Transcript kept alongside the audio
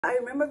I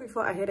remember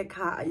before I had a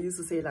car, I used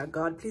to say like,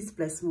 God, please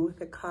bless me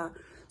with a car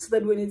so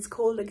that when it's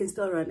cold, I can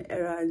still run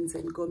errands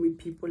and go meet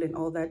people and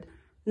all that.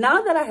 Now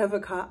that I have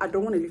a car, I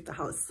don't want to leave the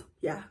house.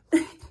 Yeah.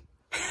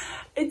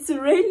 It's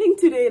raining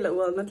today. Like,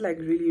 well, not like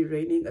really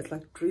raining. It's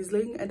like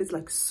drizzling and it's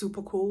like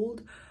super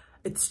cold.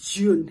 It's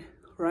June,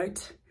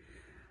 right?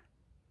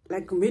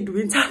 Like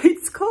midwinter,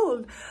 it's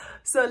cold.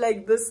 So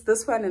like this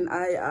one and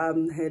I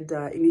had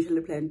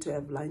initially planned to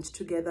have lunch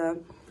together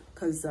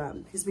because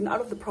he's been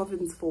out of the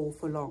province for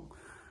long.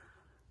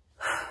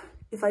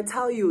 If I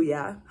tell you,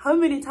 yeah, how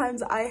many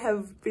times I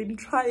have been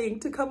trying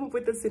to come up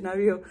with a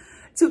scenario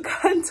to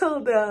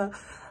cancel the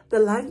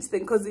lunch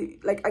thing, because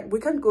like we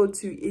can't go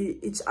to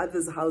each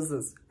other's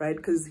houses, right?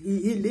 Because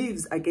he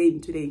leaves again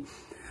today.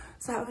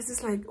 So I was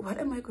just like, what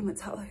am I gonna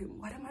tell him?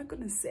 What am I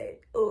gonna say?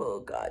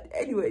 Oh God.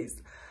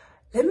 Anyways,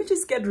 let me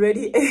just get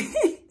ready.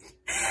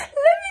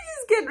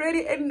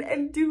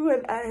 And do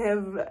what I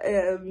have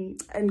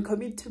and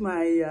commit to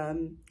my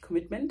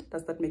commitment.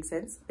 Does that make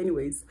sense?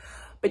 Anyways,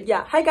 but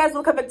yeah, hi guys,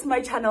 welcome back to my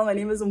channel. My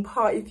name is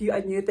Umpa. If you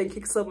are new, thank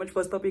you so much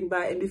for stopping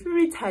by, and if you're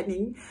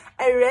returning,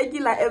 a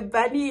regular, a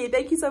bunny,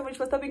 thank you so much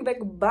for stopping back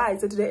by.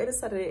 So today it is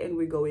Saturday and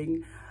we're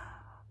going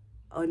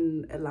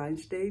on a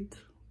lunch date.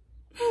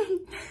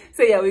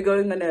 So yeah, we're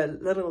going on a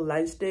little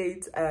lunch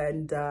date,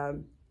 and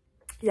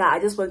yeah, I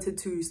just wanted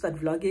to start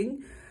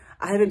vlogging.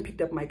 I haven't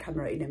picked up my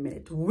camera in a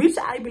minute, which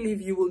I believe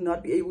you will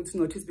not be able to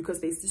notice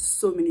because there's just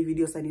so many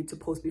videos I need to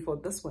post before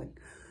this one.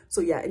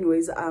 So yeah,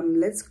 anyways,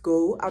 let's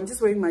go. I'm just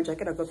wearing my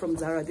jacket I got from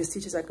Zara. These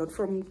t-shirts I got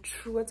from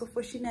Truworths of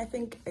Foschini, I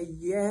think a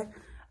year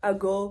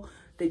ago.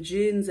 The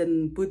jeans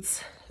and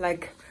boots,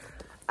 like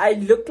I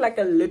looked like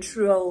a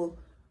literal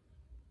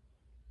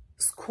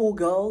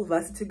schoolgirl,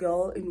 varsity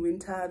girl in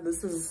winter.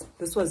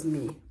 This was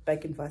me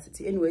back in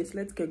varsity. Anyways,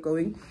 let's get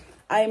going.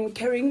 I'm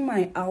carrying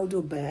my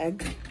Aldo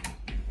bag.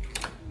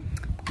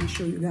 Let me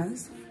show you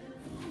guys.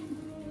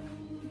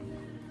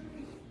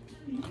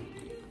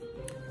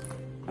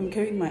 I'm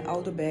carrying my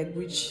Aldo bag,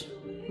 which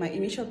my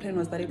initial plan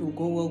was that it will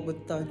go well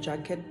with the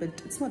jacket, but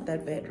it's not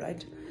that bad,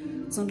 right?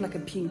 It's not like a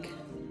pink,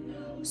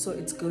 so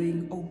it's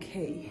going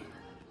okay.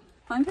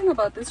 One thing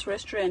about this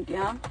restaurant,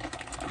 yeah,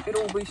 it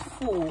will be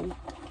full.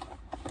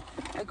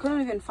 I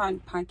couldn't even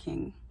find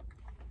parking,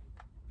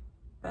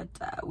 but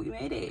we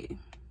made it.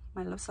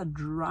 My lips are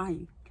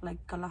dry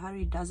like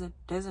Kalahari desert.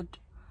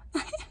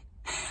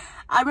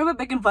 I remember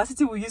back in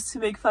varsity we used to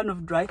make fun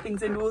of dry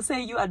things and we'll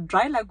say you are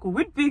dry like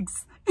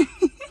Weet-Bix.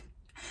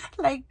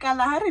 Like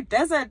Kalahari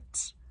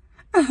desert.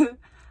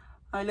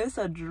 My lips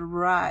are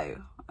dry.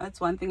 That's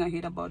one thing I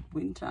hate about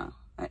winter.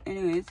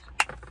 Anyways,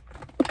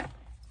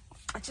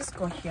 I just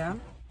got here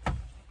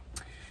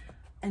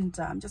and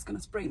I'm just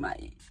gonna spray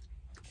my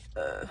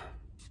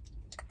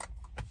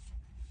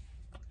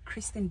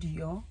Christian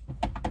Dior,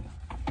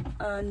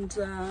 and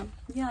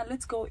yeah,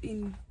 let's go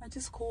in. I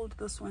just called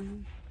this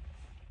one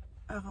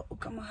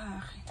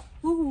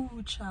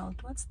ooh,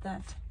 child, what's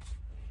that?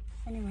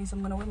 Anyways,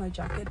 I'm gonna wear my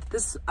jacket.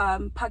 This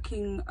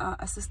parking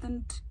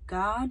assistant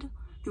guard,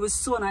 he was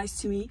so nice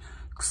to me.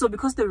 So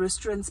because the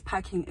restaurant's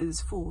parking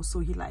is full, so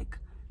he like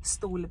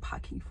stole the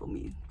parking for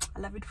me. I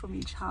love it for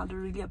me, child. I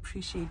really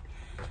appreciate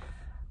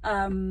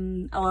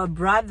our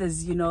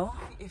brothers, you know.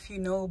 If you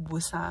know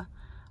Busa,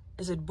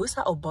 is it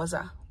Busa or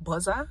Boza?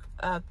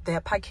 Their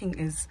parking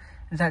is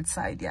that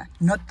side, yeah,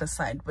 not the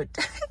side, but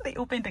they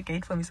opened the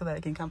gate for me so that I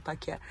can come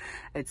back here.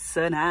 It's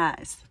so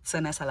nice. It's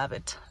so nice. I love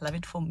it. Love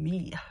it for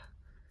me.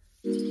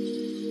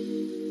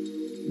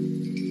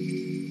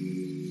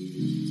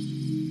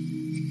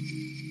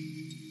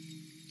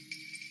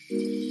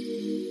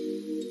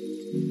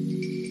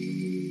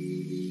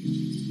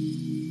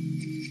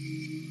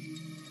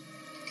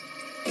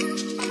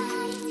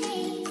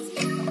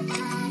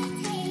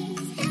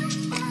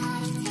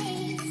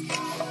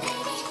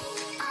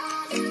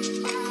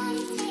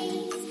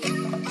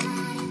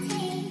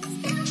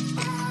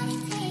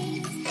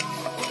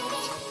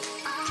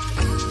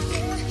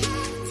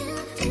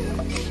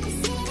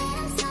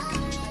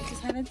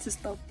 To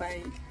stop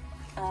by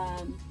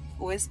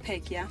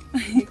Westpac, yeah.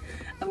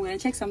 I'm gonna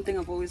check something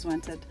I've always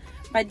wanted,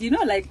 but you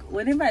know, like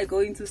whenever I go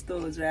into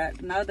stores, right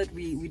now that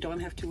we don't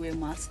have to wear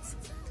masks,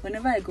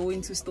 whenever I go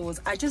into stores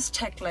I just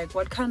check like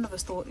what kind of a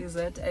store is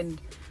it and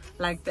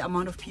like the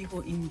amount of people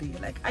in there.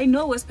 Like I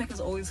know Westpac is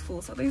always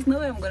full, so there's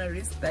no way I'm gonna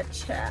risk that,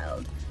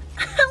 child.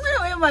 I'm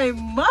gonna wear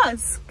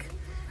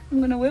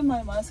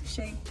my mask.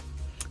 Shane.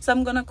 So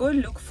I'm gonna go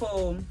look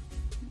for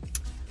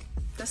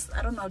this.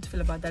 I don't know how to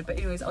feel about that, but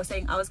anyways, I was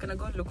saying I was gonna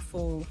go look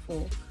for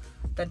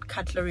that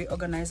cutlery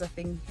organizer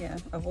thing. Yeah,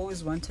 I've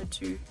always wanted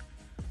to,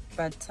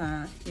 but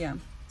yeah,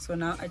 so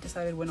now I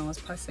decided when I was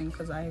passing,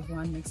 because I have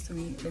one next to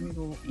me, let me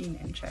go in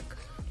and check.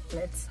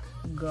 Let's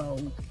go.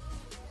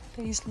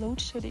 There is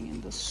load shedding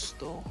in the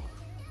store.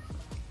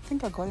 I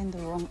think I got in the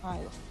wrong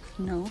aisle.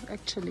 No,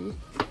 actually,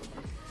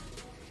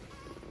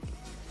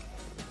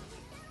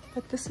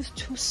 but this is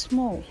too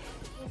small.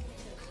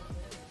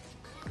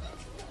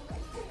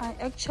 I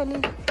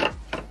actually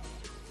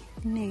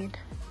need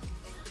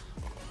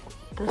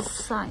this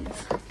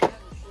size.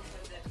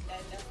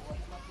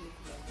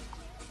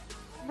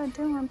 I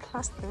don't want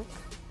plastic.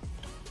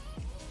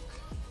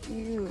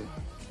 Ew.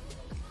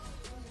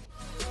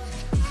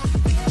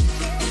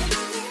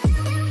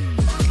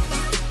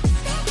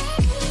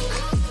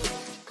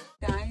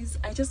 Guys,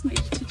 I just made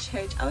it to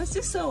church. I was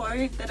just so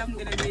worried that I'm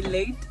gonna be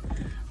late,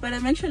 but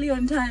I'm actually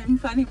on time.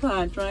 Funny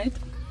part, right?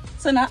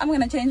 So now I'm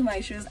gonna change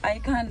my shoes. I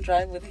can't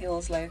drive with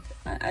heels. Like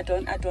I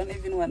don't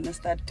even want to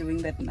start doing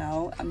that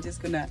now. I'm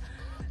just gonna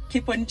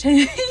keep on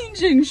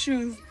changing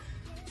shoes.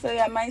 So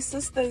yeah, my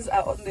sisters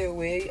are on their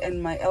way,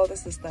 and my elder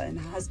sister and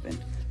her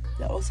husband,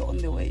 they're also on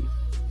their way.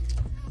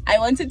 I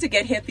wanted to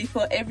get here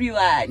before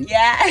everyone,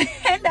 yeah,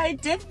 and I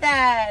did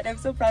that. I'm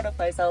so proud of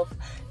myself.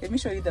 Let me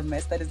show you the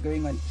mess that is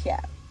going on here.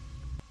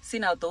 See,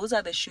 now those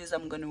are the shoes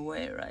I'm gonna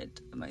wear, right?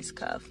 My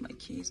scarf, my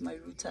keys, my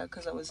router,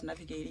 because I was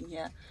navigating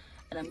here,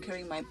 and I'm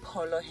carrying my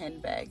polo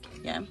handbag,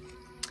 yeah.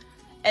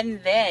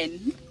 And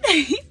then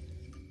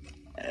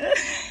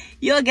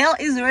your girl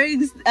is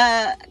wearing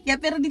are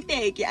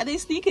they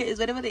sneakers,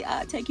 whatever they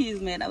are, techies,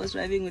 man. I was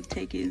driving with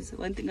techies.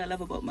 One thing I love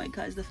about my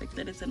car is the fact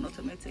that it's an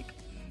automatic.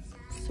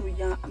 So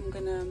yeah, I'm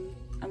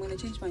gonna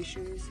change my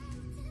shoes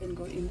and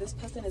go in. This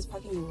person is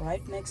parking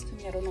right next to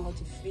me. I don't know how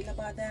to feel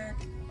about that.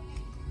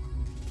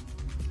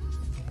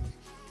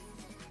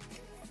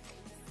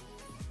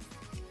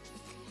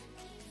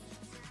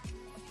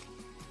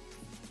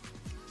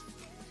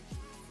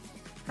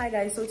 Hi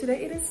guys, so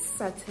today it is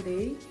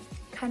Saturday.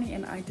 Kani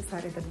and I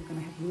decided that we're gonna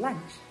have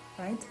lunch,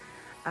 right?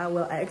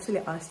 Well, I actually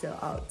asked her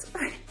out.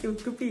 You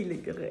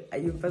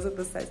visit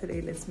this Saturday,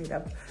 let's meet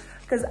up.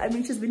 Because I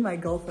mean, she's been my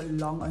girl for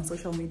long on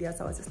social media,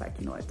 so I was just like,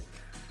 you know what?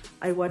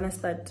 I want to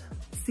start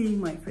seeing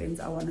my friends.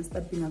 I want to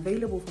start being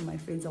available for my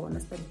friends. I want to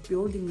start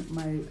building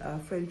my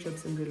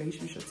friendships and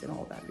relationships and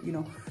all that, you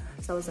know.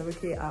 So I was like,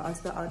 okay, I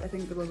asked her out. I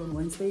think it was on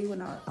Wednesday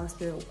when I asked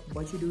her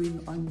what you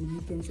doing on the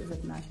weekend. She was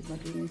like, nah, she's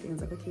not doing anything. I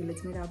was like, okay,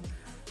 let's meet up,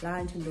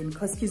 lunch. And then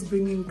Koski's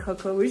bringing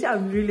Coco, which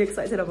I'm really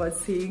excited about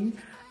seeing.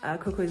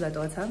 Coco is our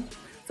daughter.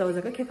 So I was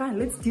like, okay, fine,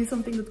 let's do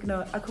something that's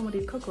gonna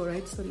accommodate Coco,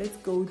 right? So let's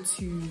go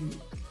to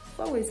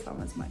Flowers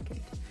Farmers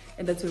Market,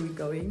 and that's where we're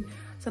going.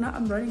 So now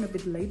I'm running a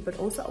bit late, but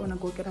also I want to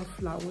go get our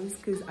flowers,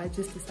 because I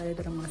just decided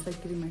that I'm going to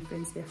start giving my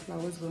friends their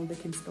flowers when they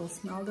can still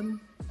smell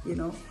them, you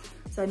know.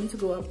 So I need to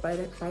go out, buy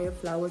her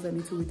flowers. I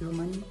need to withdraw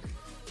money.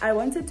 I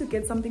wanted to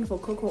get something for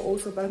Coco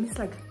also, but I'm just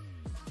like,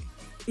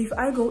 if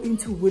I go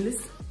into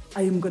Willis,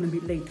 I am going to be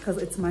late because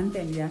it's month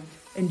end, yeah.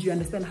 And you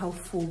understand how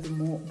full the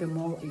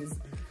mall is.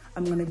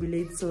 I'm going to be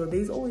late. So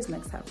there's always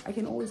next time. I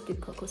can always get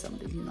Coco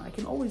something, you know. I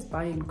can always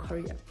buy in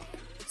Korea.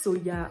 So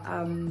yeah,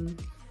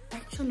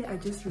 actually, I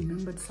just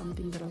remembered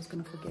something that I was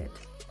gonna forget.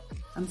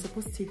 I'm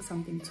supposed to take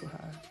something to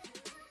her.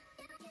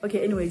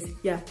 Okay, anyways,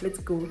 yeah, let's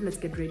go. Let's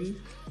get ready.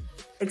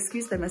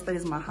 Excuse the mess that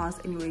is my house,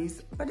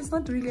 anyways. But it's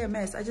not really a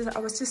mess. I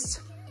was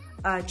just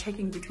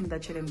checking between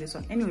that shirt and this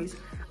one. Anyways,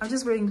 I'm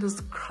just wearing this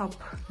crop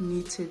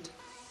knitted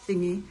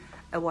thingy,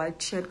 a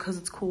white shirt, because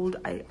it's cold.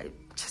 I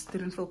just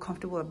didn't feel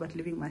comfortable about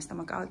leaving my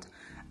stomach out.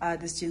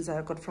 These jeans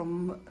I got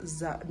from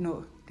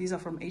these are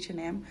from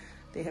H&M.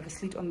 They have a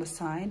slit on the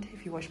side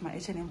if you watch my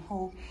H&M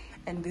haul.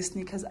 And these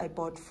sneakers I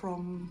bought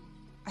from,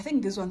 I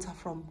think these ones are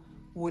from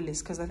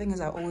Woolies, because the thing is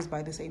I always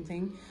buy the same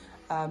thing,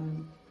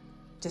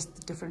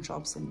 just different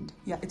shops, and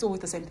yeah, it's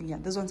always the same thing. Yeah,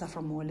 these ones are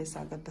from Woolies,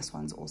 so I got this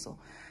ones also.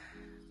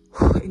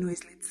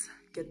 Anyways, let's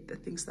get the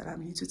things that I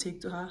need to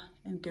take to her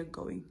and get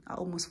going. I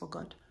almost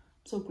forgot.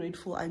 I'm so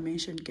grateful I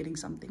mentioned getting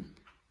something.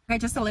 Okay,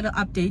 just a little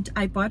update.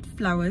 I bought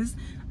flowers.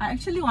 I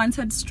actually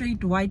wanted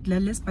straight white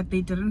lilies, but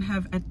they didn't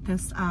have at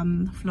this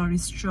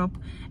florist shop.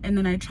 And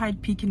then I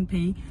tried Pick and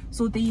Pay.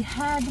 So they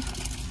had,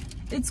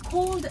 it's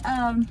called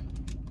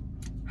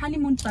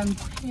Honeymoon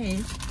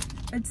Banquet.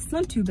 It's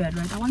not too bad,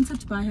 right? I wanted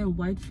to buy her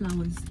white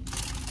flowers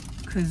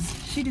because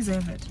she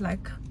deserves it.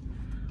 Like,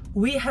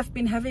 we have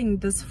been having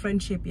this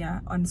friendship,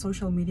 yeah, on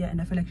social media,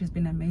 and I feel like she's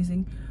been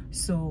amazing.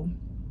 So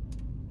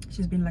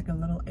she's been like a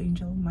little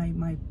angel,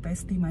 my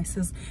bestie, my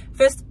sis.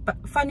 First,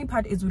 funny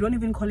part is we don't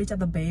even call each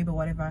other babe or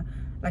whatever.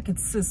 Like,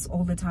 it's sis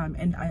all the time.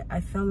 And I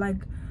feel like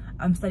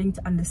I'm starting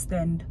to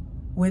understand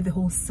where the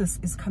whole sis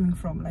is coming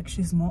from. Like,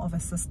 she's more of a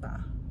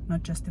sister,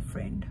 not just a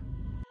friend.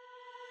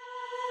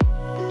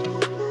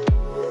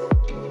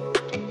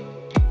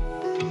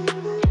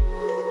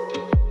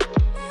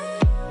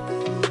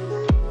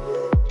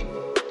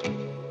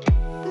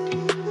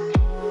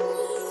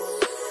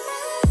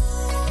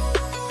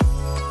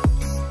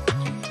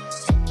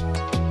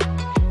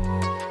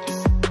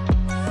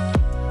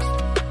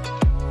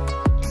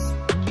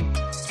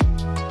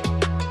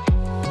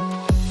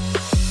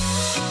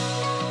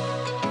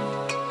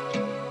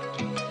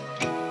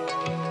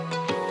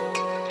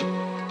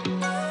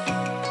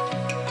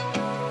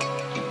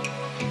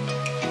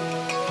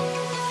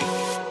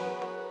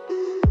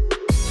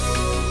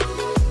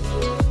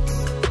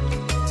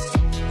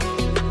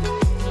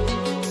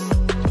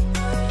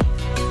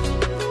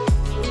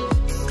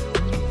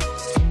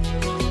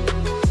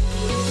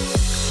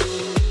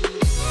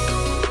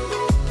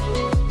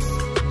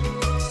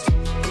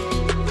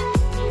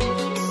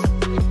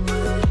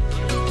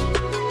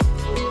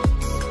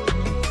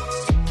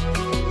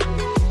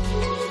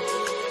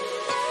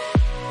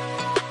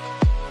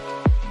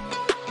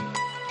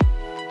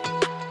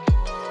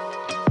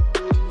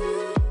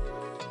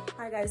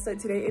 Guys, so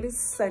today it is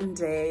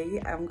Sunday.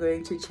 I'm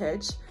going to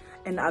church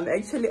and I'm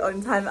actually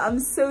on time. I'm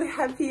so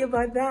happy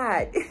about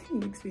that. It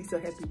makes me so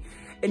happy.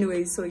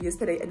 Anyway, so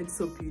yesterday ended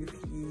so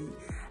beautifully.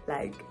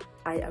 Like,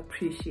 I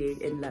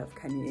appreciate and love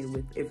Kaale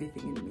with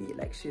everything in me.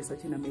 Like, she's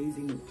such an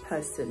amazing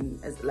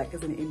person as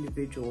an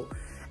individual,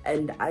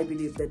 and I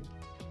believe that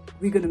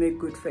we're gonna make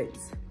good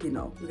friends, you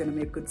know, we're gonna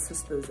make good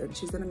sisters, and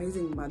she's an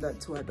amazing mother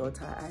to her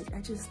daughter.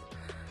 I just,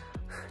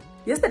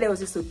 yesterday was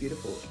just so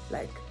beautiful.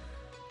 Like,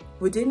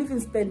 we didn't even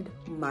spend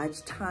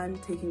much time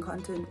taking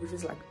content. We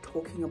just like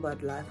talking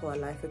about life, our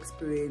life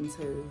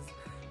experiences,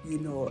 you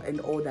know, and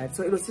all that.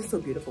 So it was just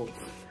so beautiful.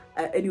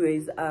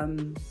 Anyways,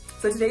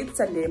 so today it's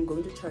Sunday. I'm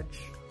going to church.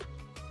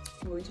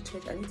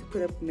 I need to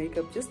put up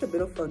makeup, just a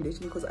bit of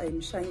foundation because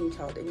I'm shining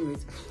child.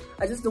 Anyways,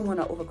 I just don't want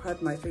to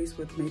overcrowd my face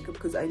with makeup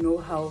because I know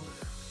how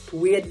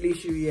weirdly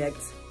she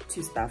reacts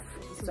to stuff.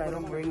 So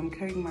I'm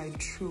carrying my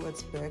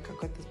LiQWYD bag.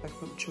 I got this bag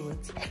from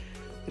LiQWYD.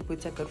 The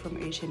boots I got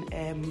from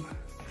H&M.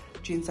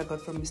 Jeans I got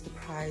from Mr.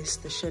 Price.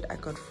 The shirt I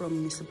got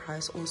from Mr.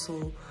 Price.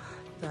 Also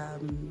the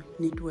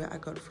knitwear I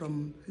got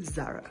from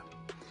Zara.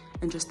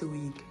 And just the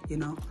wig, you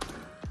know.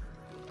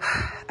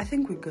 I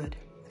think we're good.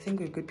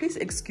 Please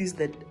excuse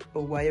that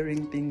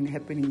wiring thing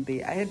happening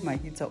there. I had my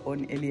heater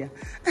on earlier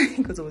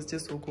because it was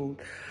just so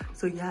cold.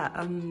 So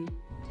yeah,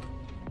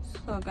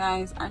 so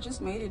guys, I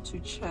just made it to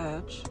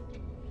church.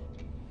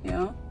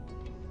 Yeah.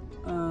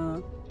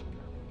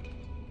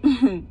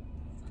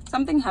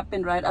 Something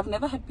happened, right? I've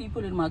never had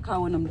people in my car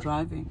when I'm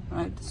driving,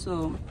 right?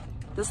 So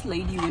this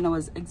lady, when I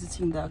was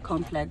exiting the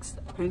complex,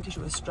 apparently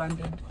she was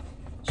stranded.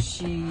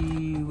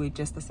 Wait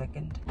just a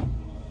second.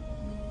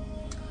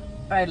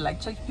 Right, like,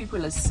 church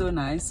people are so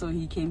nice, so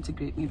he came to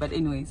greet me. But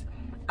anyways,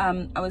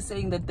 I was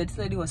saying that this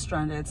lady was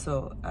stranded,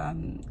 so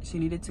she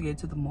needed to get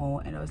to the mall,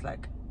 and I was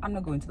like, I'm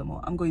not going to the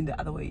mall, I'm going the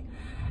other way.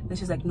 And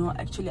she's like, no,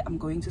 actually I'm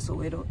going to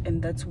Soweto,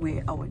 and that's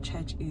where our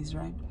church is,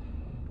 right?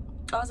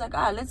 I was like,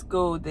 let's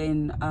go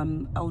then.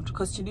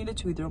 Because she needed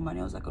to withdraw money.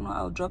 I was like, oh no,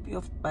 I'll drop you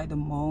off by the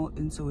mall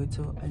in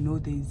Soweto. I know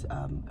there's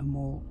a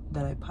mall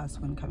that I pass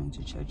when coming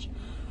to church.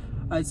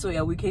 Right, so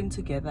yeah, we came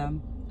together.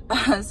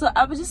 So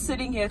I was just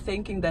sitting here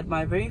thinking that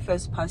my very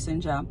first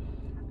passenger,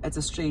 it's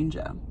a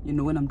stranger, you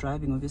know, when I'm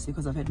driving, obviously,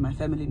 because I've had my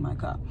family in my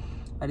car,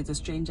 but it's a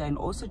stranger. And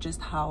also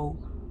just how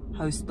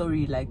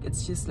story, like,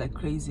 it's just like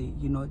crazy,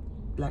 you know,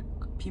 like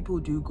people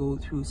do go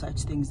through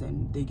such things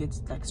and they get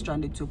like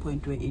stranded to a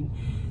point where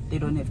they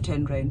don't have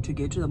 10 rand to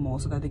get to the mall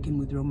so that they can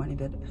withdraw money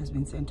that has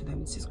been sent to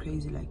them. It's just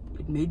crazy. Like,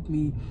 it made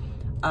me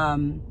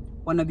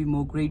want to be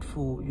more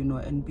grateful, you know,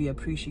 and be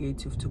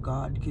appreciative to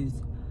God,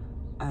 because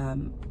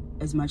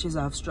as much as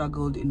I've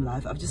struggled in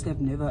life, I've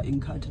never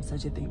encountered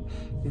such a thing,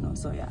 you know.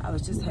 So yeah, I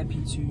was just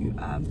happy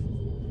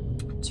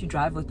to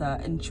drive with her,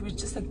 and she was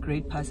just a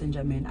great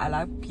passenger, man. I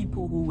like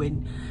people who,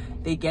 when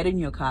they get in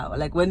your car,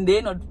 like when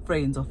they're not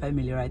friends or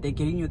family, right, they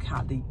get in your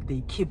car,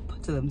 they keep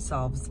to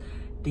themselves,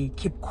 they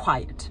keep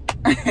quiet.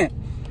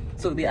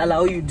 So they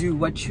allow you to do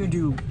what you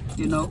do,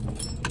 you know.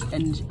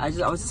 And I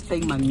was just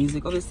playing my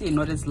music, obviously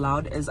not as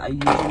loud as I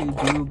usually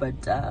do,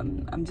 but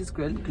I'm just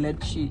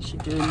glad she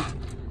didn't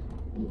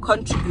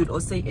contribute or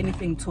say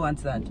anything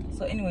towards that.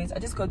 So anyways, I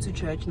just got to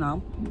church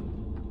now,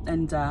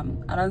 and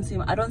I don't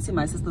see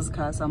my sister's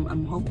car, so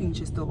I'm hoping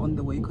she's still on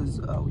the way, because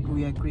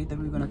we agreed that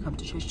we were gonna come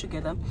to church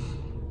together.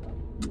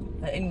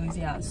 But anyways,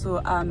 yeah, so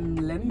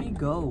let me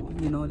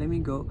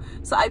go.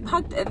 So I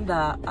parked in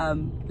the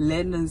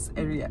learners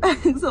area.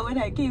 So when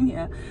I came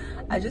here,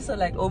 I just saw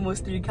like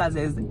almost 3 cars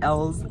as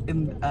L's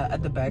in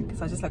at the back.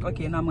 So I was just like,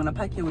 okay, now I'm gonna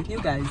park here with you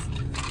guys,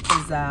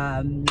 because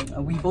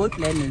we both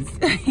learners.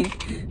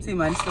 See,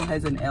 mine still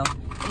has an L.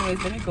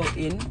 Anyways, let me go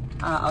in.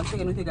 I'll check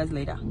in with you guys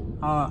later.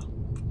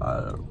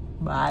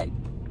 Bye.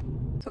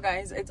 So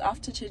guys, it's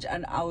after church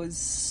and I was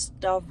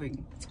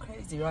starving. It's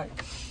crazy, right?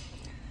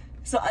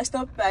 So I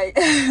stopped by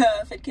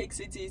Fat Cake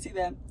City. You see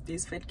them?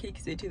 There's Fat Cake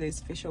City, there's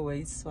fish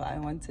always. So I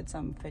wanted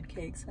some fat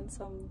cakes and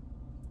some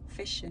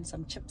fish and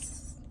some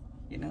chips,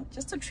 you know,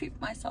 just to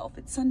treat myself.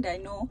 It's Sunday.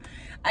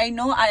 I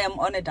know I am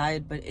on a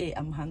diet, but hey,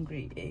 I'm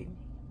hungry, hey.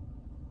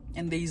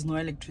 And there is no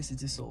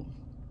electricity, so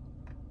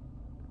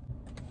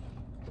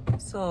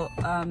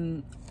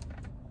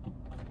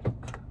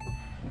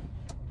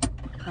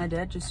my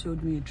dad just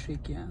showed me a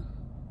trick, yeah.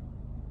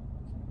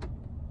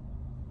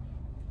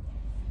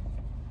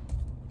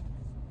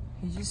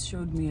 He just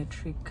showed me a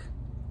trick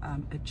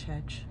at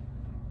church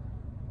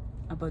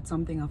about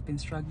something I've been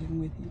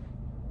struggling with.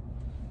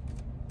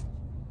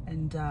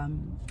 And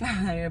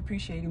I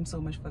appreciate him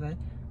so much for that.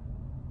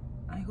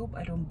 I hope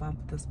I don't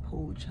bump this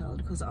pole,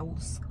 child, because I will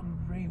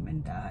scream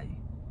and die.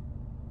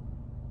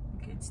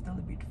 Okay, it's still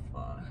a bit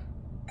far.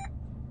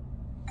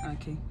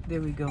 Okay, there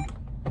we go.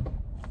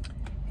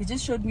 He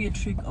just showed me a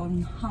trick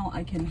on how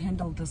I can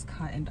handle this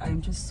car, and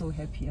I'm just so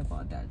happy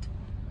about that.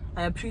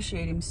 I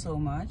appreciate him so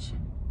much.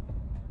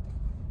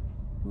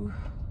 Ooh.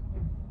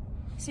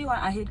 See why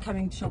I hate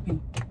coming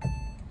shopping?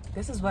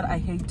 This is what I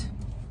hate.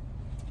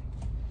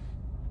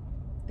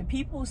 The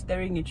people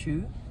staring at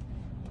you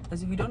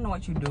as if you don't know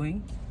what you're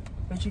doing,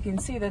 but you can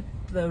see that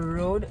the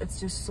road, it's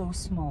just so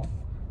small.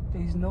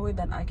 There's no way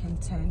that I can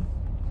turn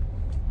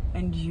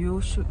and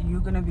you're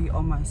gonna be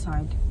on my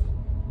side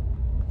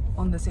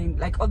on the same,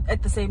 like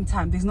at the same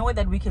time. There's no way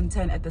that we can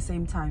turn at the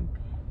same time.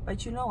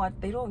 But you know what,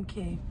 they don't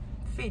care.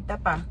 Feet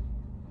tapa.